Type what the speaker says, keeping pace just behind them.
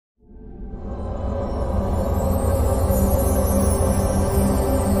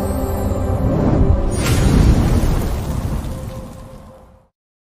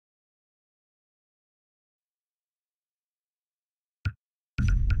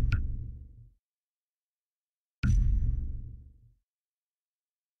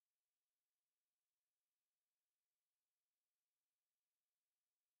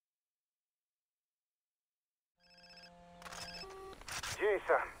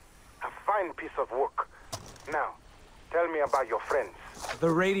Jason, a fine piece of work. Now, tell me about your friends. The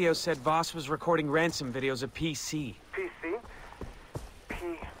radio said Voss was recording ransom videos of PC. PC?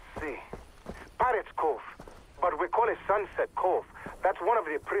 PC. Pirates Cove. But we call it Sunset Cove. That's one of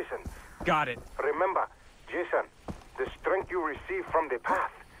the prisons. Got it. Remember, Jason, the strength you receive from the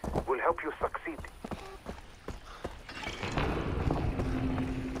path will help you succeed.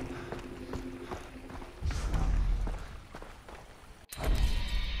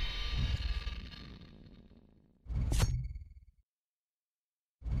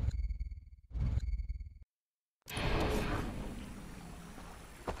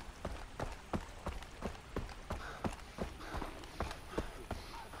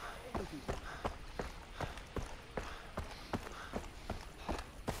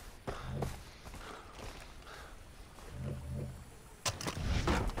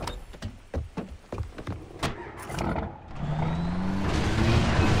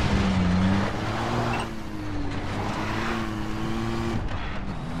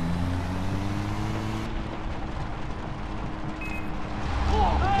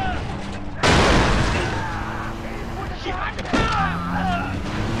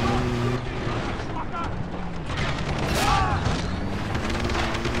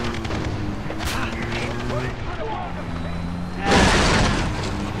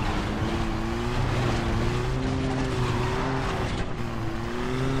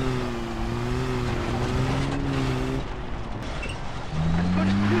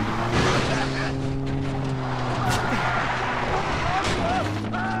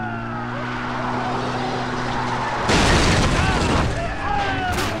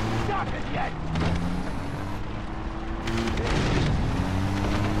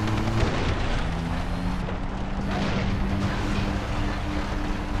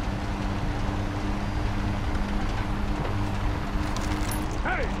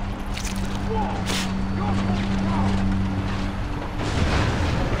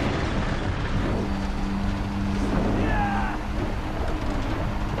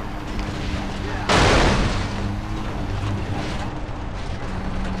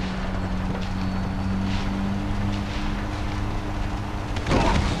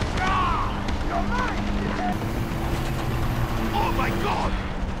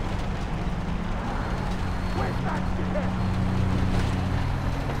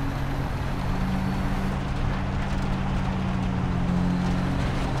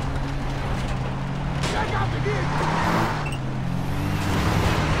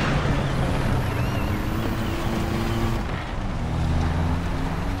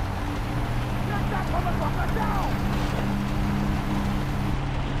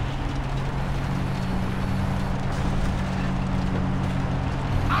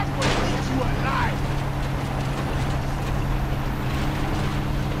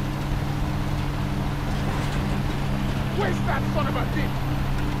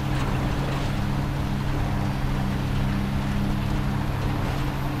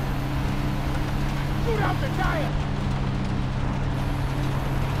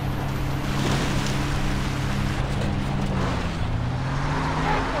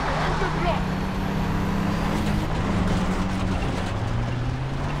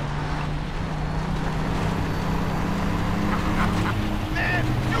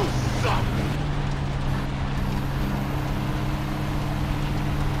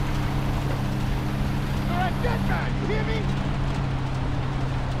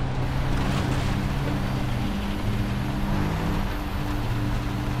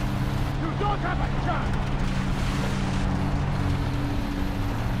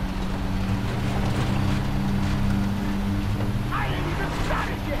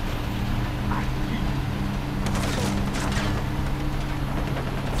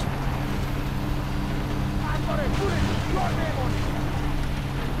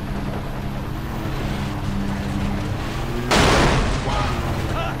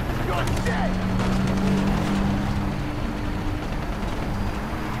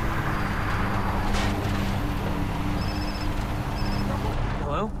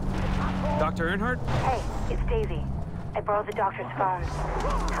 Dr. Earnhardt? Hey, it's Daisy. I borrowed the doctor's phone.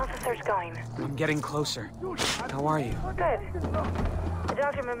 How's the search going? I'm getting closer. How are you? Good. The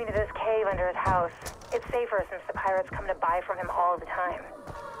doctor moved me to this cave under his house. It's safer since the pirates come to buy from him all the time.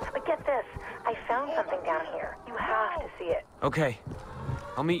 But get this, I found something down here. You have to see it. Okay.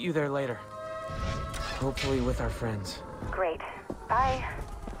 I'll meet you there later. Hopefully with our friends. Great. Bye.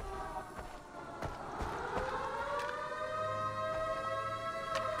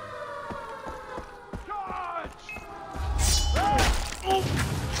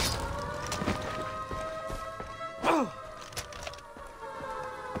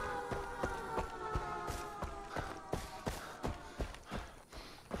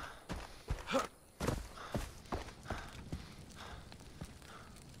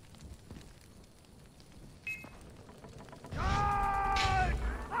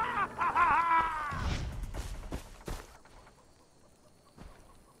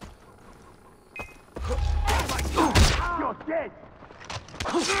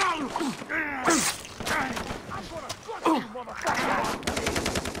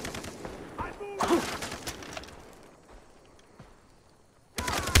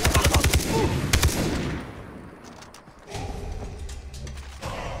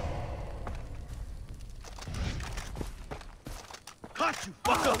 Caught you,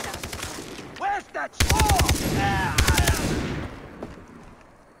 fucker! Where's that sword?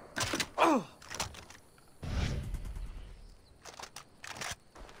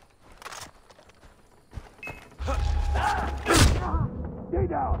 Stay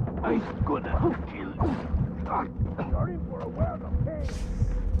down! I'm gonna kill you. You're in for a world of pain.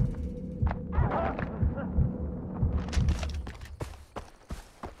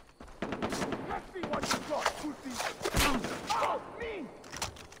 Let's see what you got, pussy. Oh, me!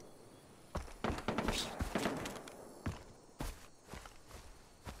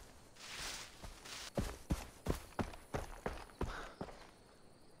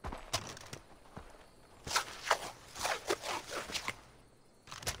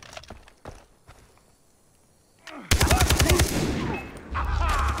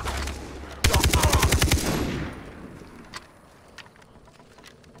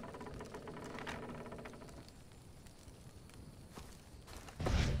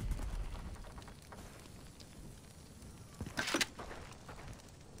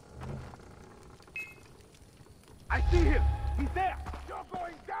 I see him! He's there! You're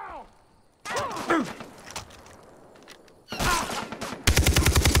going down! I'm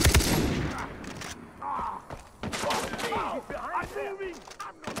moving!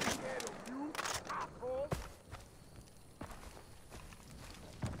 I'm not scared of you, asshole!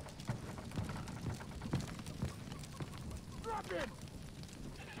 Drop him!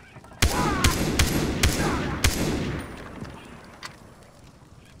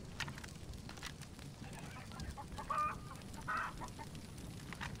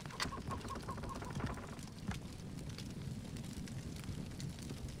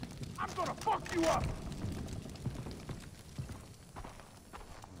 I'm gonna fuck you up!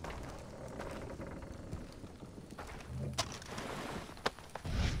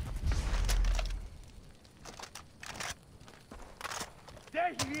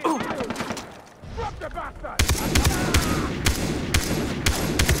 There he is! Drop the bastard!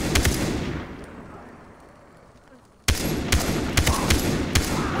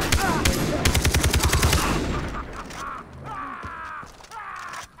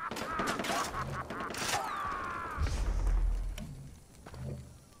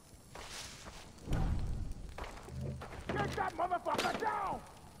 Take that motherfucker down!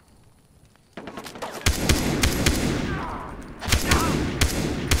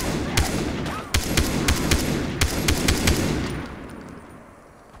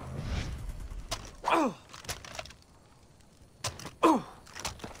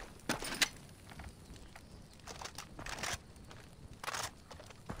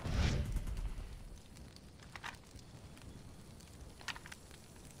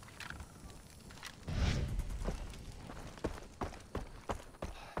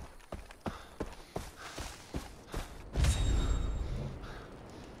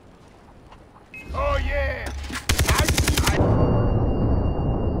 Oh yeah!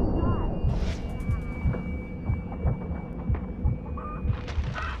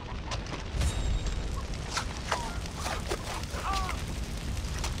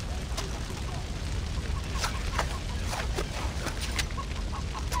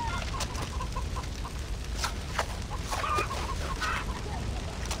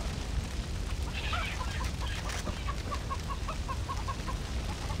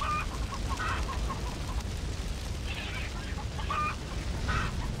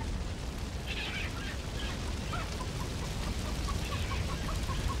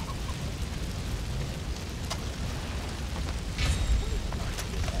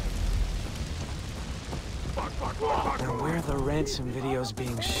 Or where are the ransom videos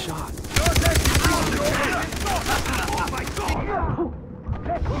being shot? Oh my god!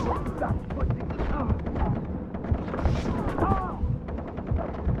 Let's see what that's putting.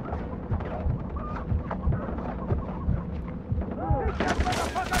 Take that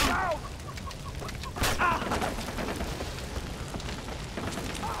motherfucker down!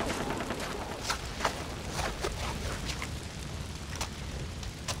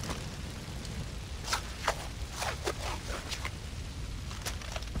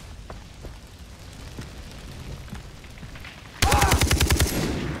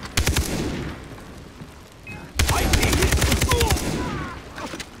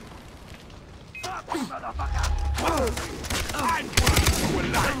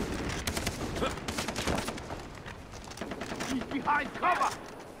 He's behind cover!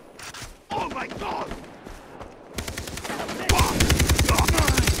 Oh my god!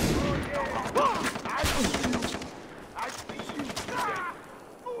 I see you!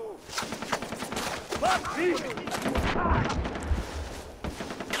 Fuck me!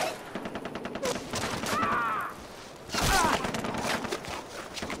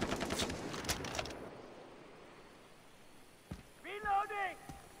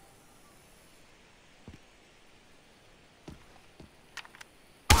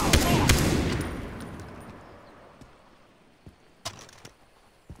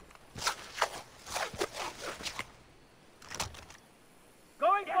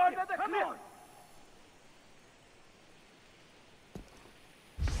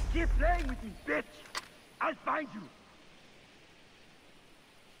 Keep playing with me, bitch! I'll find you!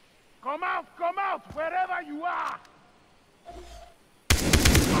 Come out, wherever you are! I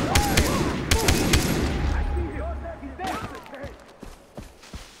see him! He's there!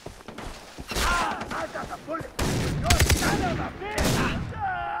 I got a bullet! You're son of a bitch!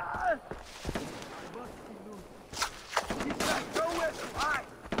 I must be loose. He's got nowhere to hide!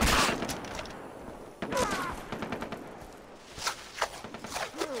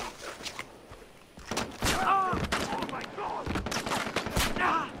 Oh my god!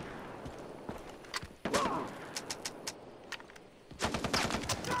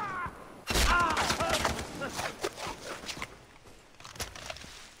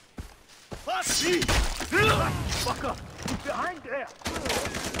 Fucker! He's behind there!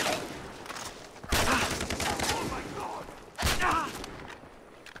 Oh my god!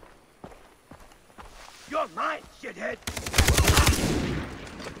 You're mine, shithead!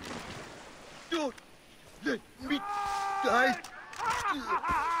 Don't let me die!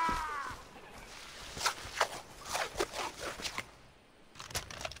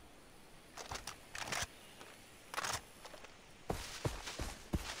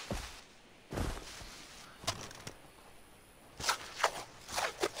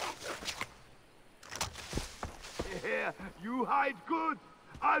 Yeah, you hide good.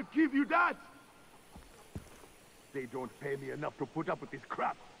 I'll give you that. They don't pay me enough to put up with this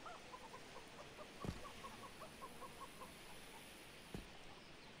crap.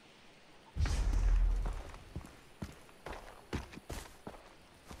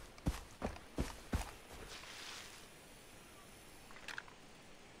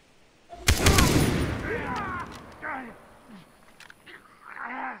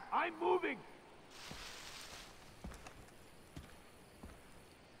 I'm moving.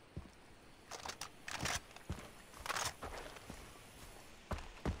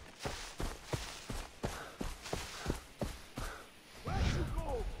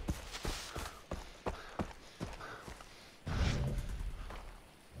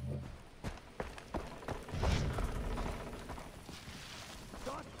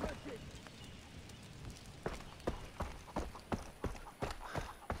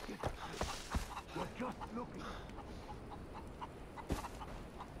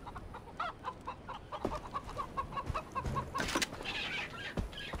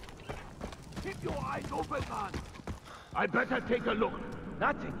 Keep your eyes open, man. I better take a look.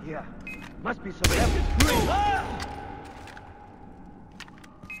 Nothing here. Must be some evidence.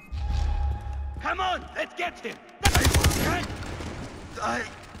 Come on, let's get him.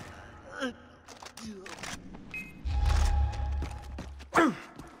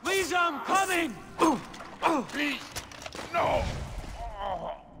 Lisa, I'm coming! Please, no.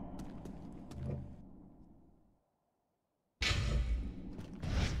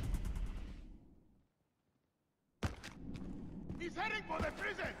 He's heading for the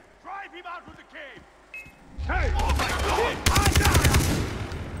prison. Drive him out to the cave. Hey! Oh my God!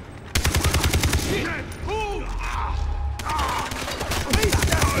 Shit! Move!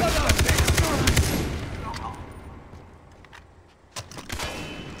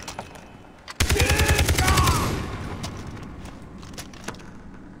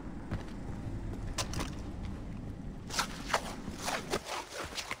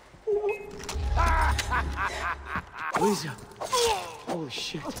 Lisa! Holy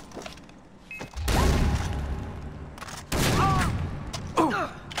shit.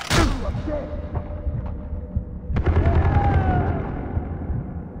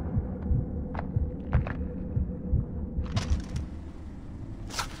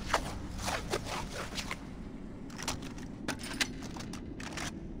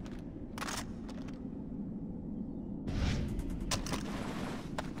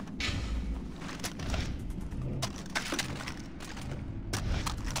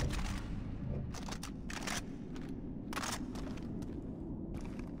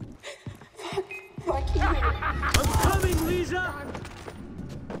 I'm coming, Lisa!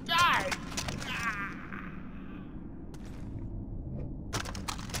 Die!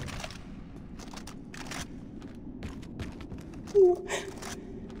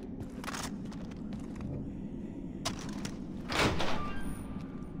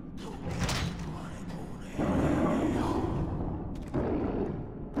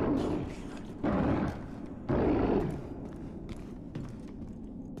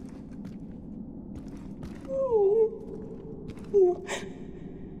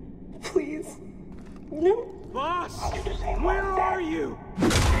 Please. No. Boss! Where are you?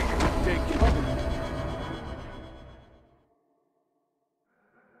 Take it.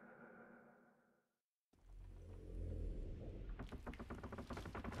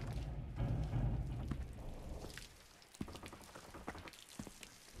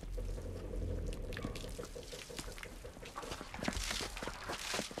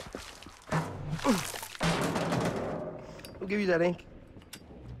 gave you that ink?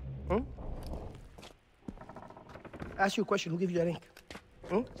 Hmm? I ask you a question. Who gave you that ink?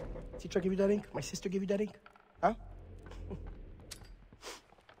 Hmm? Teacher gave you that ink? My sister gave you that ink? Huh?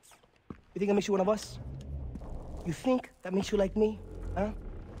 You think that makes you one of us? You think that makes you like me? Huh?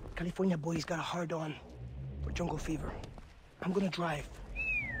 California boy's got a hard-on for jungle fever. I'm gonna drive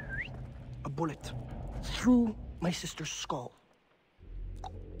a bullet through my sister's skull,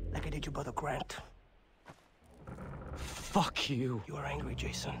 like I did your brother Grant. Fuck you. You are angry,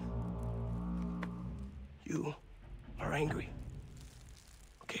 Jason. You are angry.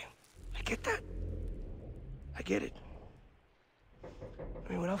 Okay, I get that. I get it. I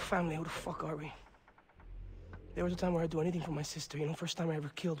mean, without family, who the fuck are we? There was a time where I'd do anything for my sister. You know, first time I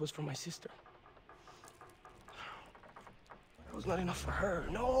ever killed was for my sister. It was not enough for her.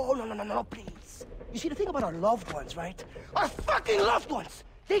 No, please. You see, the thing about our loved ones, right? Our fucking loved ones!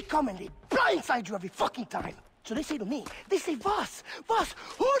 They come and they blindside you every fucking time. So they say to me, they say, Voss,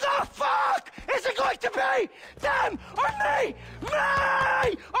 who the fuck is it going to be? Them or me?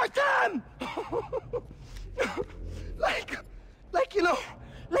 Me or them? like, you know,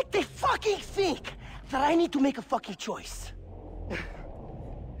 like they fucking think that I need to make a fucking choice.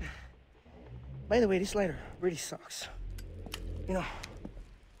 By the way, this lighter really sucks. You know,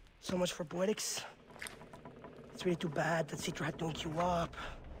 so much for poetics. It's really too bad that Citra had to hook you up.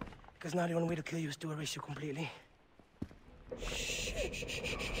 Because now the only way to kill you is to erase you completely. Shh.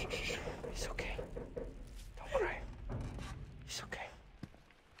 It's okay. Don't cry. It's okay.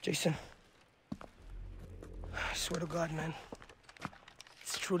 Jason, I swear to God, man,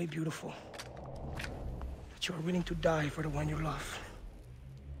 it's truly beautiful that you are willing to die for the one you love.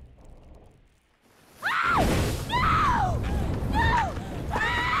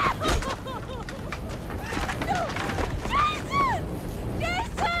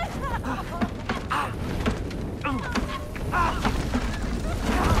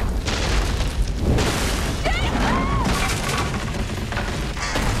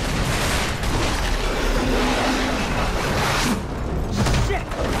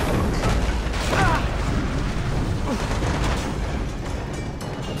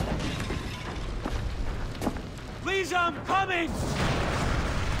 I'm coming!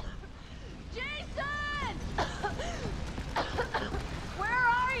 Jason! Where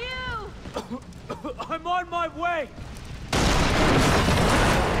are you? I'm on my way!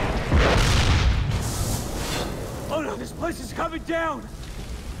 Oh no, this place is coming down!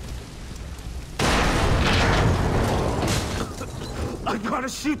 I gotta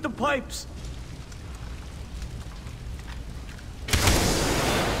shoot the pipes!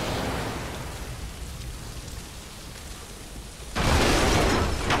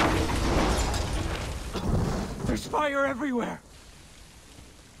 There's fire everywhere!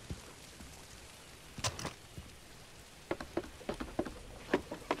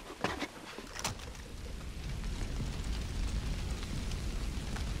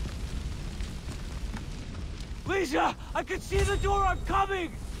 Lisa! I can see the door! I'm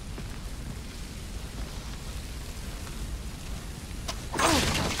coming!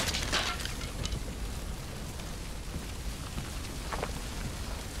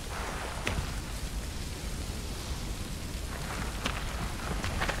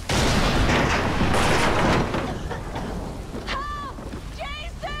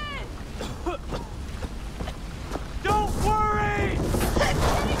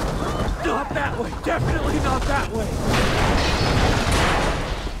 Not that way! Definitely not that way!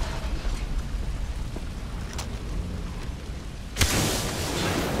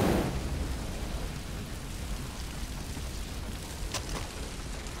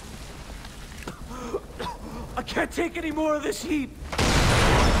 I can't take any more of this heat!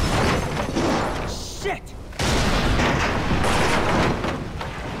 Shit!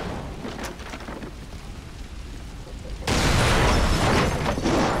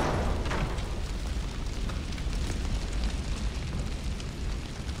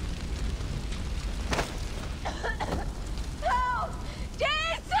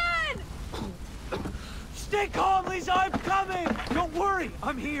 Stay calm, Lisa! I'm coming! Don't worry!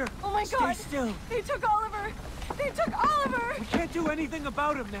 I'm here! Oh my God! Stay still! They took Oliver! They took Oliver! We can't do anything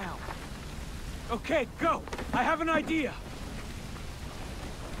about him now! Okay, go! I have an idea!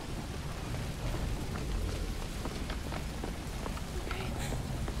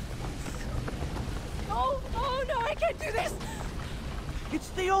 No! Oh no, I can't do this! It's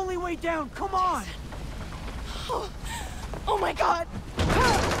the only way down! Come on! Oh my God!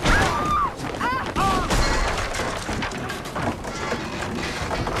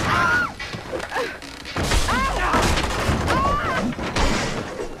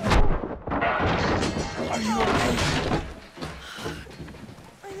 Are you okay?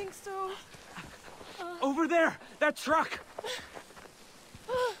 truck!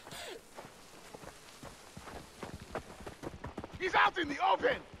 He's out in the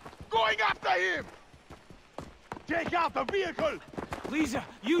open! Going after him! Take out the vehicle! Lisa,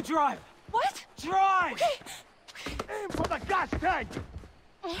 you drive! What? Drive! Okay. Aim for the gas tank!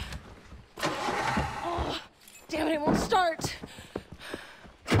 Oh, damn it, it won't start.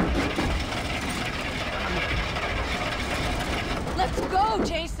 Let's go,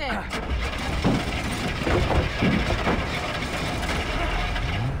 Jason!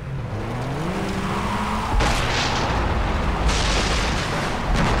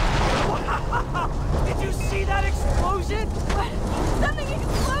 Did you see that explosion? What? Something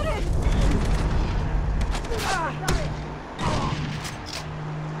exploded!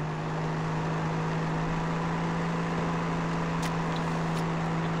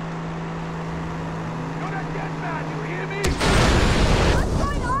 You're not dead man, you hear me? What's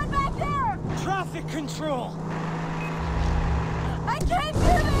going on back there? Traffic control! I can't do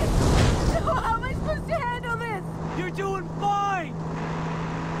this! So how am I supposed to handle this? You're doing fine!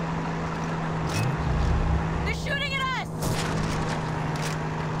 They're shooting at us!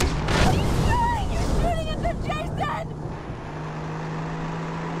 What are you doing? You're shooting at them, Jason!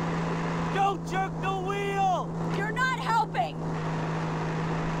 Don't jerk the wheel! You're not helping!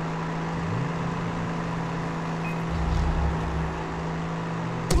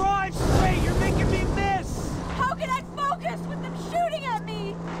 Drive straight! You're making me miss! How can I focus with them shooting at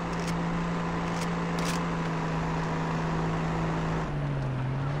me?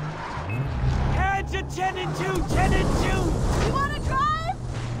 Hands at 10 and 2! 10 and 2! You wanna drive?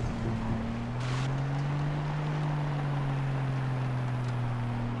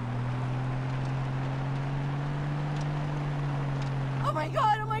 Oh my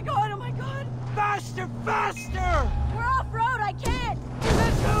god, oh my god, oh my god! Faster! Faster! We're off-road, I can't!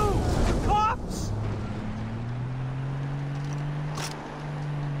 That's who? The cops?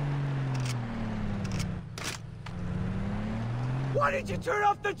 Why did you turn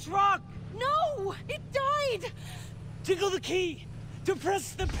off the truck? No! It died! Tickle the key! To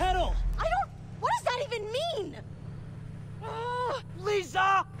press the pedal! I don't... What does that even mean?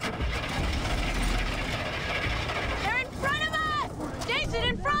 Lisa! They're in front of us! Jason,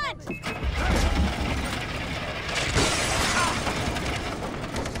 in front!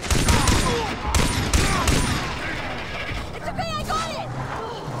 It's okay, I got it!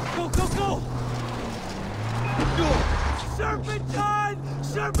 Go, go, go! Serpentine!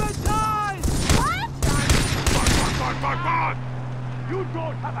 Serpentine! What? Run! You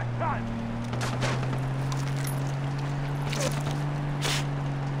don't have a chance!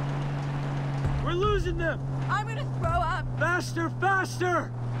 We're losing them! I'm gonna throw up. Faster,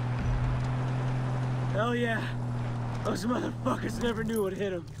 faster! Hell yeah. Those motherfuckers never knew what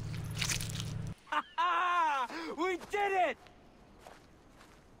hit them. Ha ha! We did it!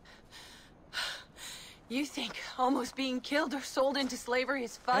 You think almost being killed or sold into slavery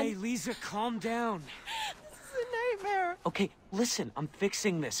is fun? Hey, Lisa, calm down. This is a nightmare. Okay, listen, I'm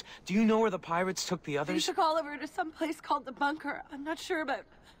fixing this. Do you know where the pirates took the They others? took Oliver to some place called the Bunker. I'm not sure about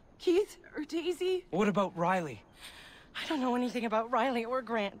Keith or Daisy. What about Riley? I don't know anything about Riley or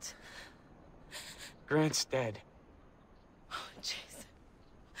Grant. Grant's dead. Oh, Jason.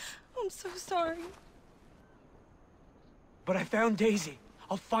 I'm so sorry. But I found Daisy.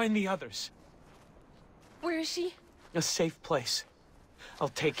 I'll find the others. Where is she? A safe place. I'll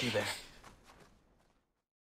take you there.